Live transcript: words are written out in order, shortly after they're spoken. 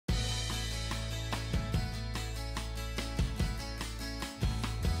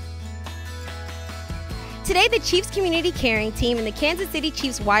Today, the Chiefs Community Caring Team and the Kansas City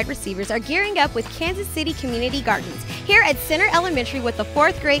Chiefs wide receivers are gearing up with Kansas City Community Gardens here at Center Elementary with the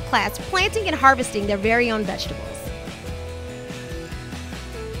 4th grade class planting and harvesting their very own vegetables.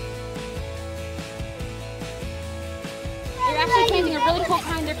 You're actually planting a really cool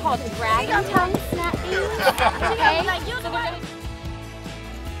kind. They're called dragon tongue snap beans.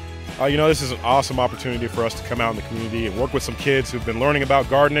 You know, this is an awesome opportunity for us to come out in the community and work with some kids who've been learning about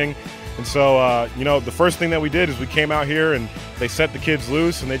gardening. And so, you know, the first thing that we did is we came out here and they set the kids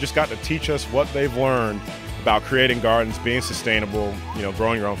loose and they just got to teach us what they've learned about creating gardens, being sustainable, you know,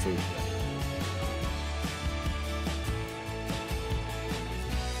 growing your own food.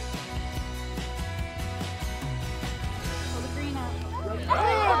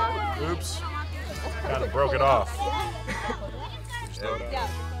 Oops, kind of broke it off.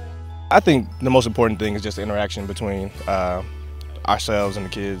 I think the most important thing is just the interaction between ourselves and the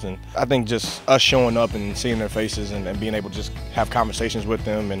kids, and I think just us showing up and seeing their faces and being able to just have conversations with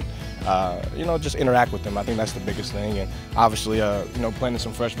them and you know, just interact with them. I think that's the biggest thing, and obviously you know, planting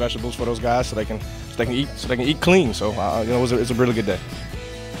some fresh vegetables for those guys so they can eat clean. So you know, it's a really good day.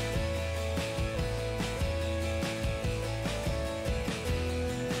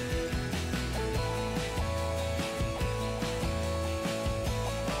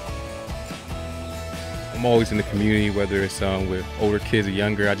 I'm always in the community, whether it's with older kids or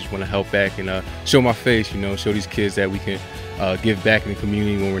younger. I just want to help back and show my face, you know, show these kids that we can give back in the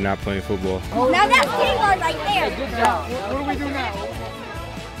community when we're not playing football. Now that's teamwork right there. Good job. What do we do now?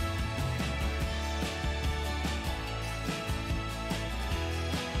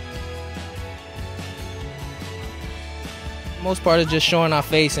 Most part is just showing our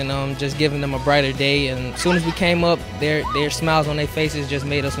face and just giving them a brighter day. And as soon as we came up, their smiles on their faces just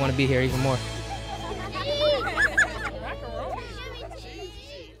made us want to be here even more.